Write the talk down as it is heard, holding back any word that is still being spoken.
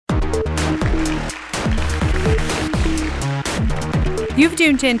You've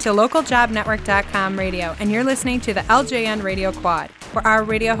tuned in to localjobnetwork.com radio, and you're listening to the LJN Radio Quad, where our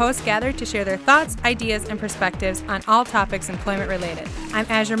radio hosts gather to share their thoughts, ideas, and perspectives on all topics employment related. I'm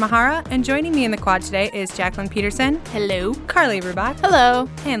Azure Mahara, and joining me in the quad today is Jacqueline Peterson. Hello. Carly Rubach. Hello.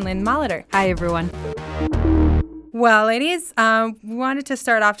 And Lynn Molitor. Hi, everyone. Well, ladies, we wanted to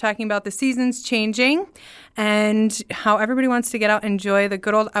start off talking about the seasons changing and how everybody wants to get out and enjoy the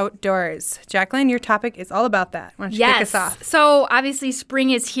good old outdoors. Jacqueline, your topic is all about that. Why don't you kick us off? So obviously spring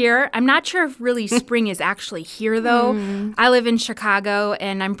is here. I'm not sure if really spring is actually here, though. I live in Chicago,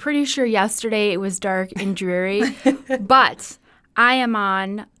 and I'm pretty sure yesterday it was dark and dreary. But I am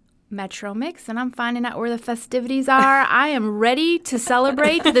on Metro Mix, and I'm finding out where the festivities are. I am ready to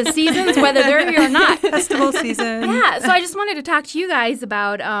celebrate the seasons, whether they're here or not. Festival season. Yeah, so I just wanted to talk to you guys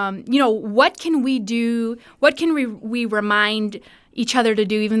about, what can we do? What can we remind each other to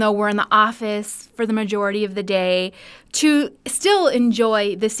do, even though we're in the office for the majority of the day, to still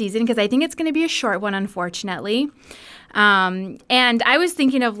enjoy the season? Because I think it's going to be a short one, unfortunately. And I was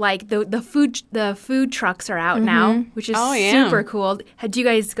thinking of like the food trucks are out now, which is super cool. Do you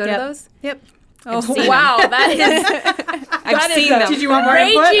guys go to those? Yep. Oh wow, that is I've seen them. Did you want more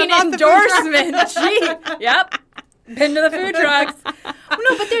raging input endorsement? Gee, yep. Been to the food trucks.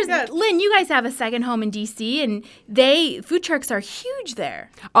 No, but there's Lynn. You guys have a second home in DC, and food trucks are huge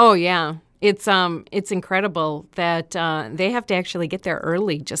there. Oh yeah. It's incredible that they have to actually get there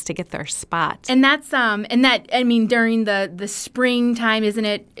early just to get their spot. And that's during the springtime, isn't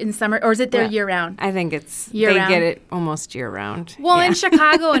it? In summer, or is it there year round? I think it's year round. They get it almost year round. Well, in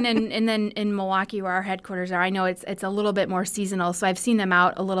Chicago and then in Milwaukee, where our headquarters are, I know it's a little bit more seasonal. So I've seen them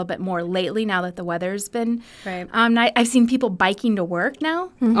out a little bit more lately now that the weather's been. Right. I've seen people biking to work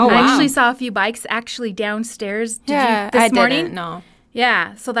now. Mm-hmm. Oh, wow. I actually saw a few bikes actually downstairs. Did you this morning? Didn't, no.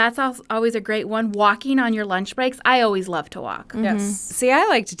 Yeah, so that's always a great one. Walking on your lunch breaks. I always love to walk. Yes. See, I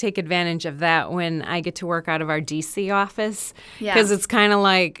like to take advantage of that when I get to work out of our DC office. Yeah. Because it's kind of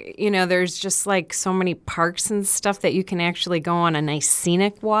like, there's just like so many parks and stuff that you can actually go on a nice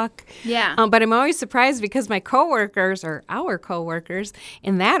scenic walk. Yeah. But I'm always surprised because my coworkers, or our coworkers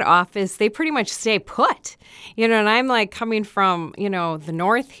in that office, they pretty much stay put. And I'm like coming from, the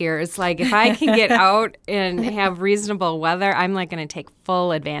north here. It's like if I can get out and have reasonable weather, I'm like going to take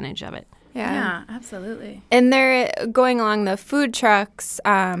full advantage of it. Yeah, absolutely. And they're going along the food trucks.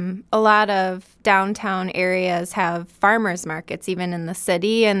 A lot of downtown areas have farmers markets, even in the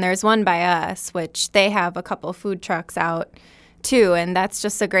city. And there's one by us, which they have a couple food trucks out, too. And that's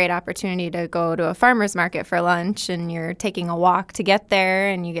just a great opportunity to go to a farmer's market for lunch. And you're taking a walk to get there,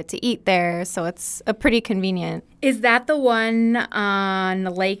 and you get to eat there. So it's a pretty convenient. Is that the one on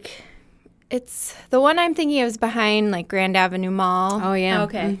the lake? It's the one I'm thinking of is behind like Grand Avenue Mall. Oh, yeah.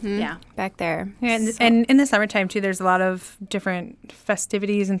 Okay, yeah. Back there. And in the summertime, too, there's a lot of different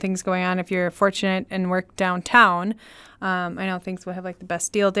festivities and things going on if you're fortunate and work downtown. I know things will have like the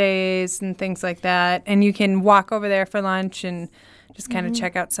Bastille Days and things like that. And you can walk over there for lunch and just kind of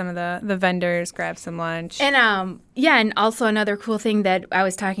check out some of the vendors, grab some lunch. And and also another cool thing that I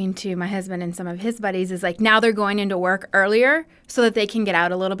was talking to my husband and some of his buddies is like now they're going into work earlier so that they can get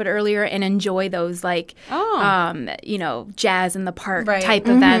out a little bit earlier and enjoy those like jazz in the park type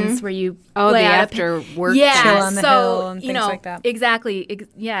events where you the after work chill on the hill and things like that. Exactly.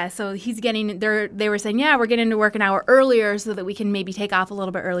 So he's getting they were saying, we're getting to work an hour earlier so that we can maybe take off a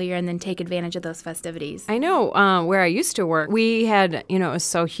little bit earlier and then take advantage of those festivities. I know where I used to work, we had, it was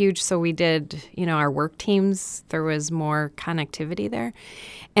so huge. So we did, our work teams, there was more connectivity there.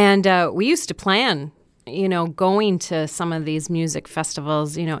 And we used to plan, going to some of these music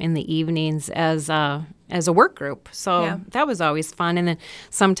festivals, in the evenings as a work group. So that was always fun. And then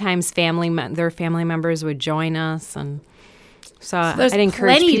sometimes their family members would join us. And so I'd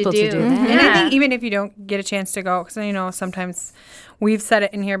encourage people to do that. And I think even if you don't get a chance to go, because sometimes we've said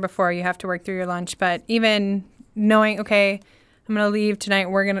it in here before, you have to work through your lunch. But even knowing, okay, I'm going to leave tonight,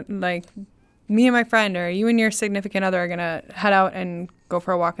 we're going to, me and my friend or you and your significant other are going to head out and go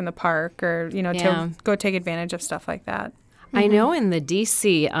for a walk in the park or, to go take advantage of stuff like that. I know in the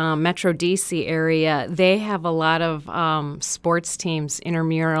D.C., Metro D.C. area, they have a lot of sports teams,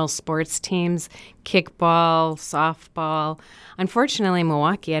 intramural sports teams, kickball, softball. Unfortunately, in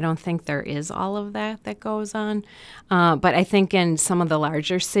Milwaukee, I don't think there is all of that goes on. But I think in some of the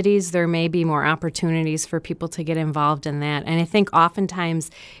larger cities, there may be more opportunities for people to get involved in that. And I think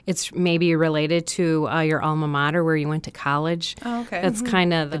oftentimes it's maybe related to your alma mater where you went to college. Oh, okay. That's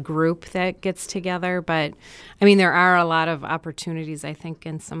kind of the group that gets together. But, I mean, there are a lot of of opportunities, I think,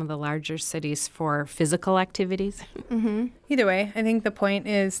 in some of the larger cities for physical activities. Either way, I think the point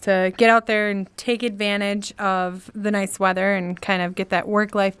is to get out there and take advantage of the nice weather and kind of get that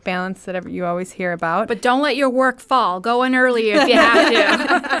work-life balance that you always hear about. But don't let your work fall. Go in early if you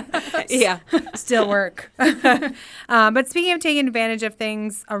have to. Yeah. Still work. But speaking of taking advantage of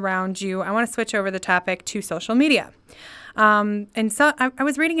things around you, I want to switch over the topic to social media. And so I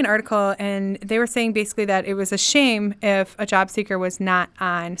was reading an article, and they were saying basically that it was a shame if a job seeker was not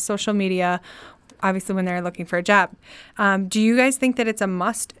on social media, obviously when they're looking for a job. Do you guys think that it's a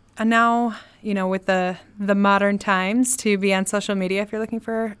must now, with the modern times, to be on social media if you're looking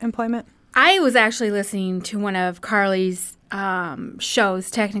for employment? I was actually listening to one of Carly's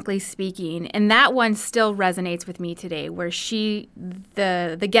shows, Technically Speaking, and that one still resonates with me today, where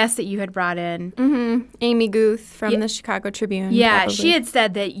the guest that you had brought in, Amy Guth from the Chicago Tribune. Yeah, probably. she had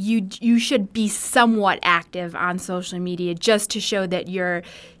said that you should be somewhat active on social media just to show that you're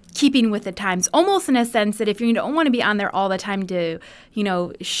keeping with the times, almost in a sense that if you don't want to be on there all the time to,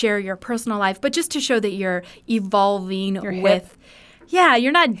 share your personal life, but just to show that you're evolving with,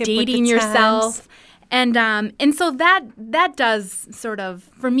 you're not dating yourself. And so that does sort of,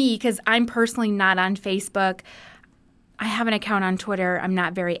 for me, because I'm personally not on Facebook. I have an account on Twitter. I'm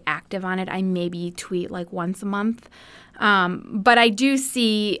not very active on it. I maybe tweet like once a month. But I do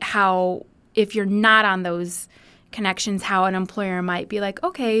see how if you're not on those connections, how an employer might be like,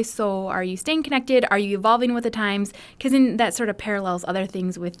 okay, so are you staying connected? Are you evolving with the times? Because then that sort of parallels other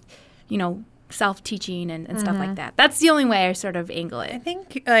things with, self-teaching and stuff like that. That's the only way I sort of angle it. I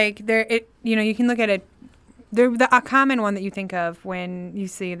think you can look at it. A common one that you think of when you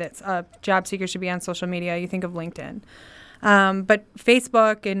see that a job seeker should be on social media, you think of LinkedIn. But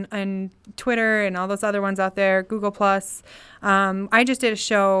Facebook and Twitter and all those other ones out there, Google+. I just did a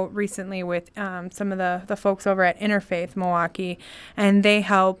show recently with some of the folks over at Interfaith Milwaukee, and they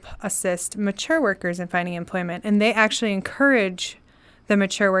help assist mature workers in finding employment. And they actually encourage the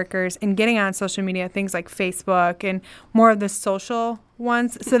mature workers in getting on social media, things like Facebook and more of the social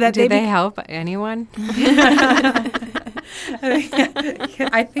ones, so that Do they help anyone?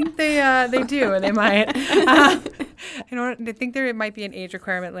 I think they do. They might. I think there might be an age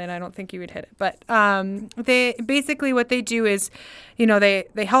requirement, Lynn. I don't think you would hit it, but they basically what they do is, they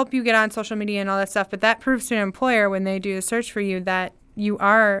help you get on social media and all that stuff. But that proves to an employer when they do a search for you that you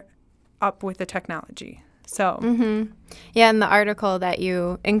are up with the technology. So. Yeah, and the article that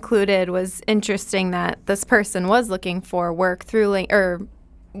you included was interesting that this person was looking for work through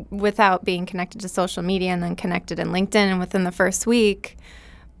without being connected to social media, and then connected in LinkedIn. And within the first week,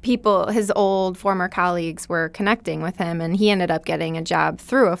 his old former colleagues were connecting with him, and he ended up getting a job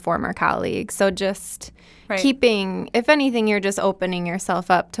through a former colleague. So just keeping, if anything, you're just opening yourself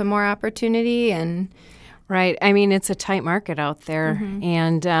up to more opportunity. And Right. I mean, it's a tight market out there,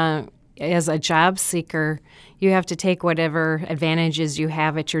 and as a job seeker, you have to take whatever advantages you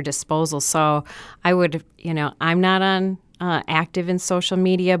have at your disposal. So I would, I'm not on active in social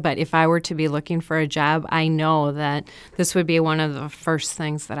media, but if I were to be looking for a job, I know that this would be one of the first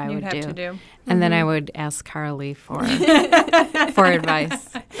things that I would have to do. And then I would ask Carly for advice.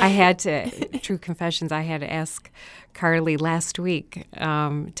 I had to, true confessions, I had to ask Carly last week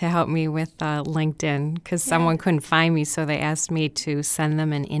to help me with LinkedIn because someone couldn't find me, so they asked me to send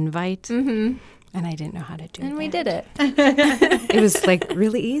them an invite. And I didn't know how to do it. we did it. It was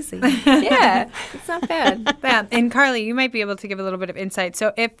really easy. Yeah, it's not bad. Yeah. And Carly, you might be able to give a little bit of insight.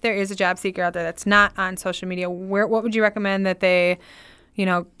 So if there is a job seeker out there that's not on social media, what would you recommend that they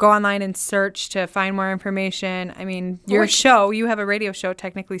go online and search to find more information? I mean, you have a radio show,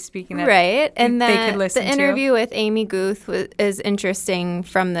 Technically Speaking, that right, and they could listen the interview with Amy Guth is interesting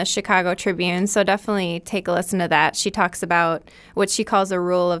from the Chicago Tribune, so definitely take a listen to that. She talks about what she calls a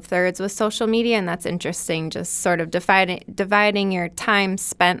rule of thirds with social media, and that's interesting, just sort of dividing your time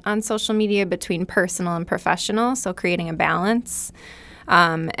spent on social media between personal and professional, so creating a balance.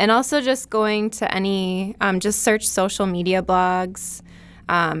 And also just going to just search social media blogs.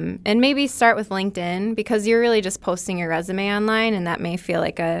 And maybe start with LinkedIn because you're really just posting your resume online, and that may feel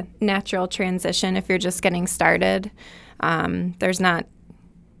like a natural transition if you're just getting started. Facebook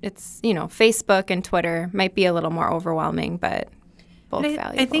and Twitter might be a little more overwhelming, but both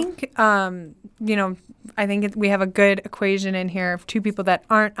valuable. I think we have a good equation in here of two people that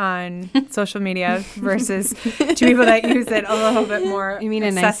aren't on social media versus two people that use it a little bit more. You mean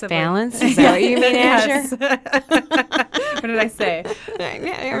a nice balance? Is that what you mean, Asher? What did I say?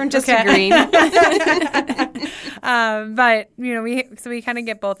 I'm just agreeing. But we kind of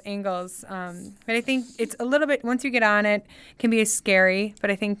get both angles. But I think it's a little bit, once you get on it, can be scary.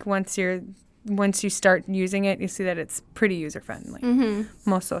 But I think once you're once you start using it, you see that it's pretty user-friendly,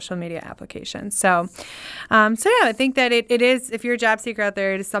 most social media applications. So yeah, I think that it is, if you're a job seeker out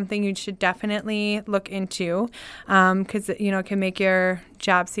there, it is something you should definitely look into because, it can make your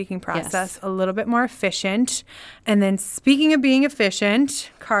job seeking process a little bit more efficient. And then speaking of being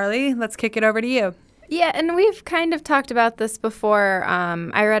efficient, Carly, let's kick it over to you. Yeah, and we've kind of talked about this before.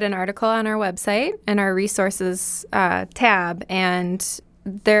 I read an article on our website in our resources tab, and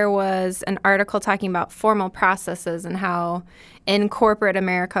there was an article talking about formal processes and how in corporate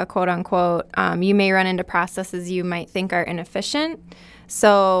America, quote unquote, you may run into processes you might think are inefficient.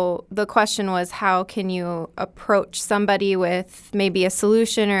 So the question was, how can you approach somebody with maybe a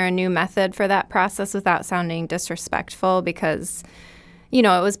solution or a new method for that process without sounding disrespectful? Because it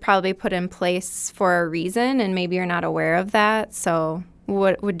was probably put in place for a reason, and maybe you're not aware of that. So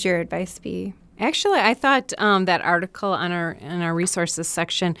what would your advice be? Actually, I thought that article in our resources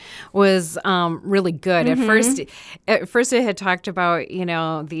section was really good. At first, it had talked about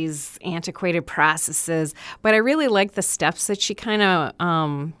these antiquated processes, but I really liked the steps that she kind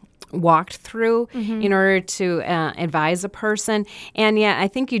of walked through in order to advise a person. And I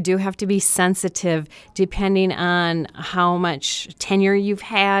think you do have to be sensitive depending on how much tenure you've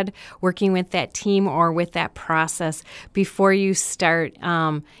had working with that team or with that process before you start,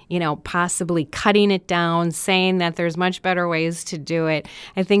 possibly cutting it down, saying that there's much better ways to do it.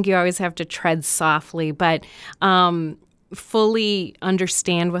 I think you always have to tread softly, but fully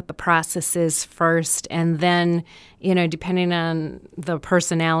understand what the process is first, and then, depending on the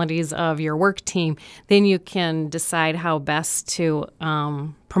personalities of your work team, then you can decide how best to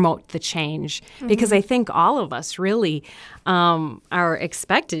promote the change. Because I think all of us really are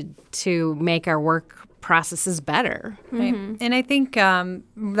expected to make our work processes better. Right. And I think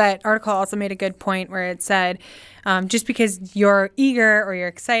that article also made a good point where it said just because you're eager or you're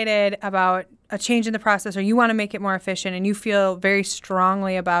excited about a change in the process, or you want to make it more efficient and you feel very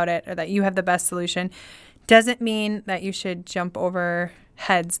strongly about it, or that you have the best solution, doesn't mean that you should jump over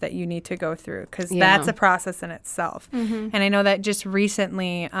heads that you need to go through, because that's a process in itself. And I know that just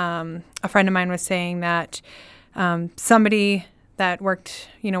recently a friend of mine was saying that somebody that worked,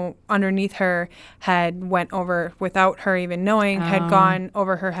 underneath her had went over without her even knowing, had gone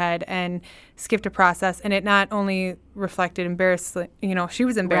over her head and skipped a process. And it not only reflected she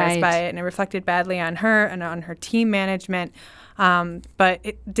was embarrassed by it, and it reflected badly on her and on her team management. But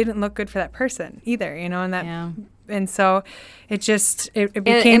it didn't look good for that person either, and that. Yeah. And so it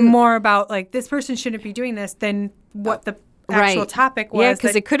became more about like, this person shouldn't be doing this than what the actual topic was. Yeah,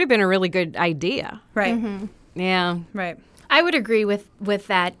 because it could have been a really good idea. Right. Yeah. Right. I would agree with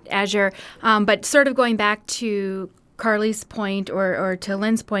that, Azure. But sort of going back to Carly's point or to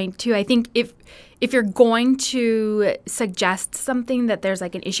Lynn's point too, I think if you're going to suggest something that there's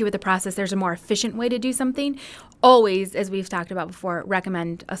like an issue with the process, there's a more efficient way to do something, always, as we've talked about before,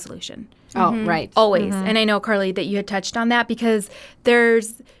 recommend a solution. Oh, right. Always. And I know, Carly, that you had touched on that, because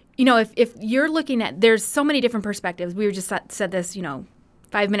there's, if you're looking at, there's so many different perspectives. We were just said this,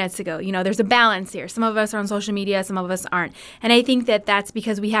 5 minutes ago. There's a balance here. Some of us are on social media, some of us aren't. And I think that that's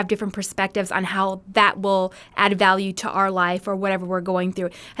because we have different perspectives on how that will add value to our life or whatever we're going through.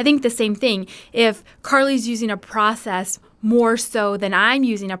 I think the same thing. If Carly's using a process more so than I'm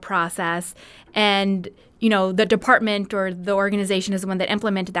using a process, and the department or the organization is the one that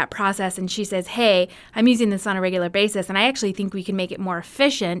implemented that process, and she says, hey, I'm using this on a regular basis, and I actually think we can make it more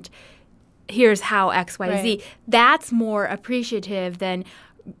efficient. Here's how X, Y, Z. Right. That's more appreciative than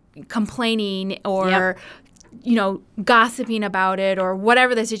complaining or, gossiping about it or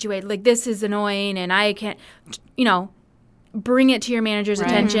whatever the situation. Like, this is annoying and I can't, bring it to your manager's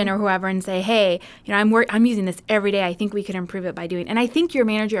attention or whoever and say, hey, I'm using this every day. I think we could improve it by doing. And I think your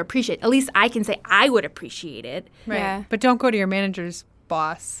manager appreciate. At least I can say I would appreciate it. Right. Yeah. But don't go to your manager's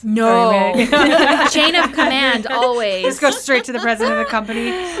boss. No. Chain of command, always. Just go straight to the president of the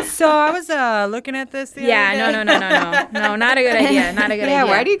company. So I was looking at this the other day. No, not a good idea. Not a good idea. Yeah,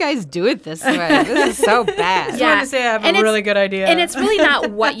 why do you guys do it this way? This is so bad. I just wanted to say I have a really good idea. And it's really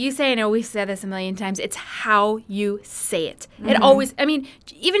not what you say. I know we've said this a million times. It's how you say it. It always,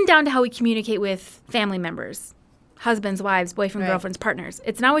 even down to how we communicate with family members. Husbands, wives, boyfriend, girlfriends, partners.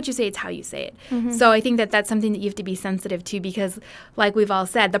 It's not what you say, it's how you say it. So I think that that's something that you have to be sensitive to, because like we've all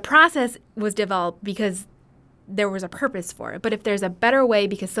said, the process was developed because there was a purpose for it. But if there's a better way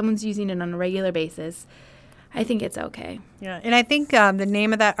because someone's using it on a regular basis, I think it's okay. Yeah, and I think the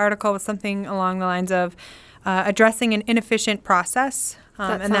name of that article was something along the lines of addressing an inefficient process.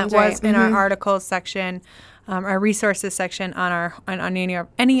 And that was in our articles section. our resources section on any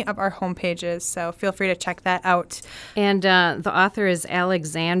of our homepages. So feel free to check that out. And the author is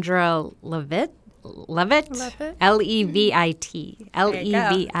Alexandra Levitt. Levit? Levit.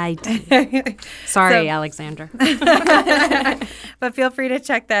 Levit. Sorry, Alexandra. But feel free to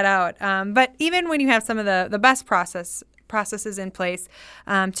check that out. But even when you have some of the best processes in place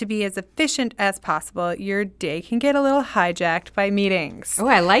to be as efficient as possible, your day can get a little hijacked by meetings. Oh,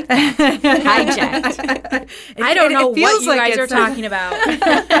 I like that. Hijacked. I don't know what you like guys are talking about.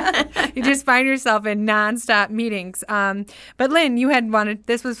 You just find yourself in nonstop meetings. But Lynn,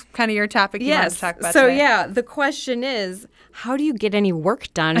 this was kind of your topic you wanted to talk about today. The question is, how do you get any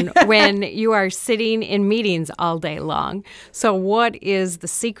work done when you are sitting in meetings all day long? So what is the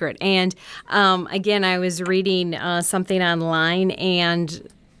secret? And again, I was reading something online, and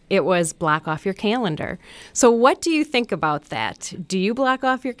it was block off your calendar. So what do you think about that? Do you block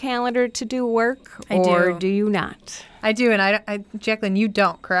off your calendar to do work, or do you not? I do, and I Jacqueline, you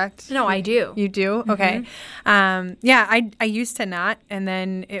don't, correct? No, I do. You do? Okay. I used to not, and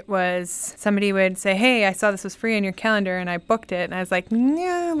then it was somebody would say, hey, I saw this was free on your calendar, and I booked it, and I was like,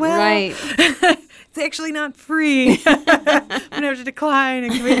 yeah, well, Right. it's actually not free. I'm going to have to decline,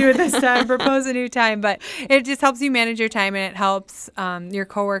 and can we do it this time, propose a new time? But it just helps you manage your time, and it helps your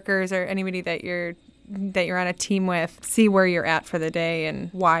coworkers or anybody that you're on a team with see where you're at for the day and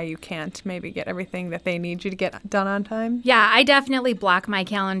why you can't maybe get everything that they need you to get done on time. Yeah, I definitely block my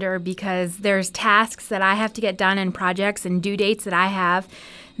calendar because there's tasks that I have to get done and projects and due dates that I have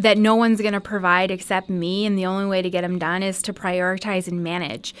that no one's going to provide except me, and the only way to get them done is to prioritize and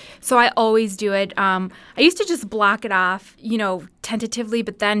manage. So I always do it. I used to just block it off, tentatively,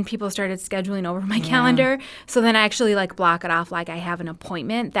 but then people started scheduling over my calendar. So then I actually block it off like I have an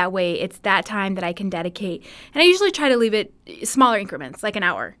appointment. That way it's that time that I can dedicate. And I usually try to leave it smaller increments, like an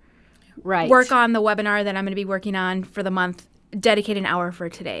hour. Right. Work on the webinar that I'm going to be working on for the month. Dedicate an hour for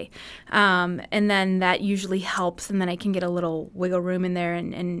today. And then that usually helps, and then I can get a little wiggle room in there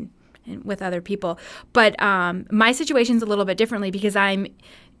and with other people. But my situation's a little bit differently because I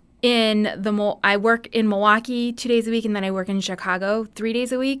work in Milwaukee 2 days a week, and then I work in Chicago 3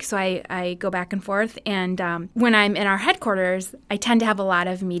 days a week. So I go back and forth. And when I'm in our headquarters, I tend to have a lot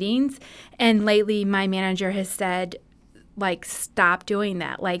of meetings. And lately, my manager has said, stop doing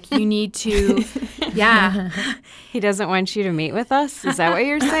that. You need to, He doesn't want you to meet with us? Is that what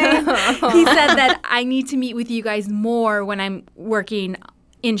you're saying? He said that I need to meet with you guys more when I'm working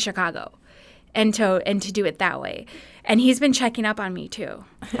in Chicago and to do it that way. And he's been checking up on me too.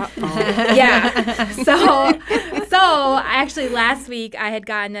 Yeah. So actually last week I had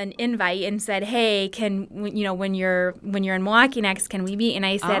gotten an invite and said, "Hey, when you're in Milwaukee next, can we meet?" And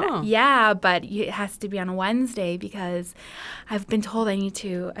I said, "Yeah, but it has to be on a Wednesday because I've been told I need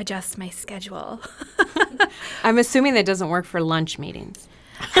to adjust my schedule." I'm assuming that doesn't work for lunch meetings.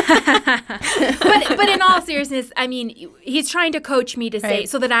 but in all seriousness, I mean, he's trying to coach me to say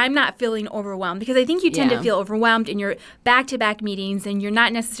so that I'm not feeling overwhelmed, because I think you tend to feel overwhelmed in your back-to-back meetings and you're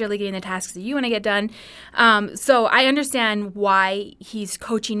not necessarily getting the tasks that you want to get done. So I understand why he's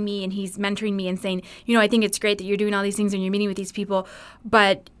coaching me and he's mentoring me and saying, I think it's great that you're doing all these things and you're meeting with these people,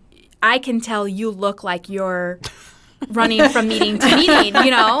 but I can tell you look like you're running from meeting to meeting,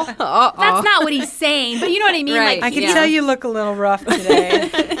 That's not what he's saying, but you know what I mean? Right. I can tell you look a little rough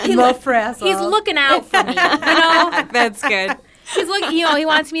today. A little frazzled. He's looking out for me, That's good. He's looking, he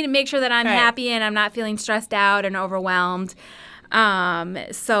wants me to make sure that I'm happy and I'm not feeling stressed out and overwhelmed.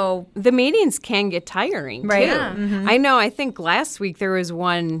 So the meetings can get tiring too. Yeah. Mm-hmm. I know. I think last week there was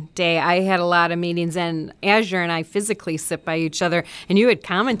one day I had a lot of meetings, and Azure and I physically sit by each other, and you had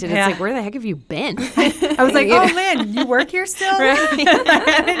commented, it's like, where the heck have you been? I was like, oh, Lynn, you work here still? Right.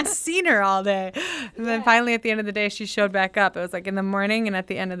 I hadn't seen her all day. And then finally at the end of the day, she showed back up. It was in the morning and at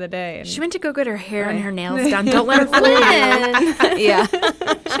the end of the day. And she went to go get her hair and her nails done. Don't let her fool you. Yeah.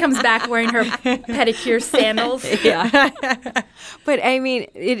 She comes back wearing her pedicure sandals. Yeah. But I mean,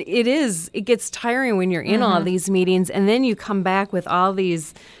 it gets tiring when you're in all these meetings, and then you come back with all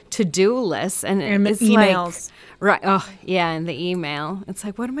these to-do lists and it's emails. Right. Oh, yeah, and the email. It's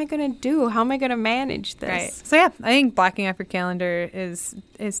like, what am I going to do? How am I going to manage this? Right. So I think blocking off your calendar is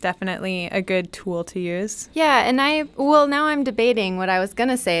definitely a good tool to use. Yeah, and now I'm debating. What I was going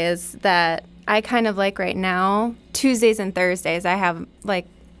to say is that I kind of right now, Tuesdays and Thursdays, I have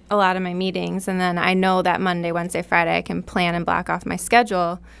a lot of my meetings, and then I know that Monday, Wednesday, Friday I can plan and block off my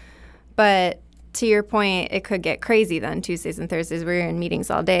schedule. But to your point, it could get crazy then Tuesdays and Thursdays where you're in meetings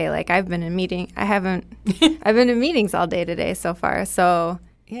all day. I've been in meetings all day today so far. So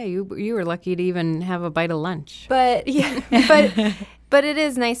yeah, you were lucky to even have a bite of lunch. But yeah, but it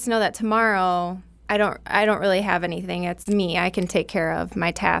is nice to know that tomorrow I don't really have anything. It's me. I can take care of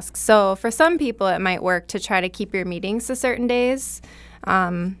my tasks. So for some people, it might work to try to keep your meetings to certain days,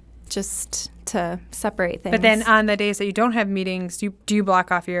 just to separate things. But then on the days that you don't have meetings, do you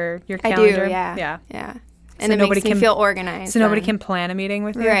block off your calendar? I do, yeah. Yeah. And So it nobody makes me can- feel organized. So nobody then. can plan a meeting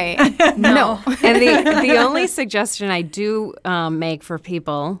with you? Right. No. And the only suggestion I do make for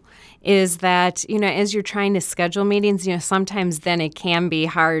people is that, as you're trying to schedule meetings, sometimes then it can be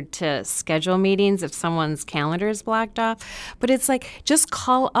hard to schedule meetings if someone's calendar is blocked off. But it's like, just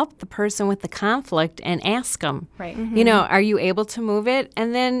call up the person with the conflict and ask them, Right. are you able to move it?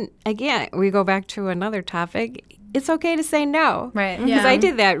 And then, again, we go back to another topic. It's okay to say no. Right. Because I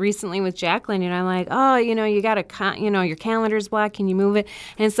did that recently with Jacqueline, I'm like, oh, you got your calendar's blocked. Can you move it?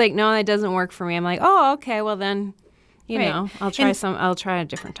 And it's like, no, that doesn't work for me. I'm like, oh, okay, well then, Right. I'll try a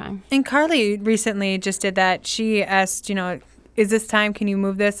different time. And Carly recently just did that. She asked, is this time? Can you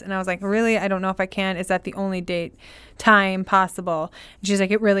move this? And I was like, really? I don't know if I can. Is that the only time possible? And she's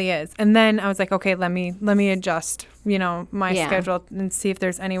like, it really is. And then I was like, okay, let me adjust, my schedule and see if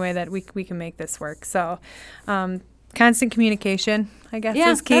there's any way that we can make this work. So, constant communication, I guess,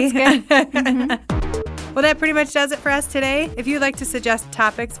 is key. That's good. Well, that pretty much does it for us today. If you'd like to suggest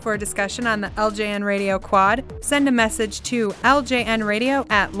topics for discussion on the LJN Radio Quad, send a message to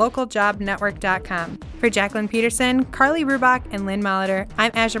ljnradio@localjobnetwork.com. For Jacqueline Peterson, Carly Rubach, and Lynn Molitor,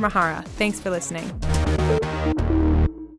 I'm Azure Mahara. Thanks for listening.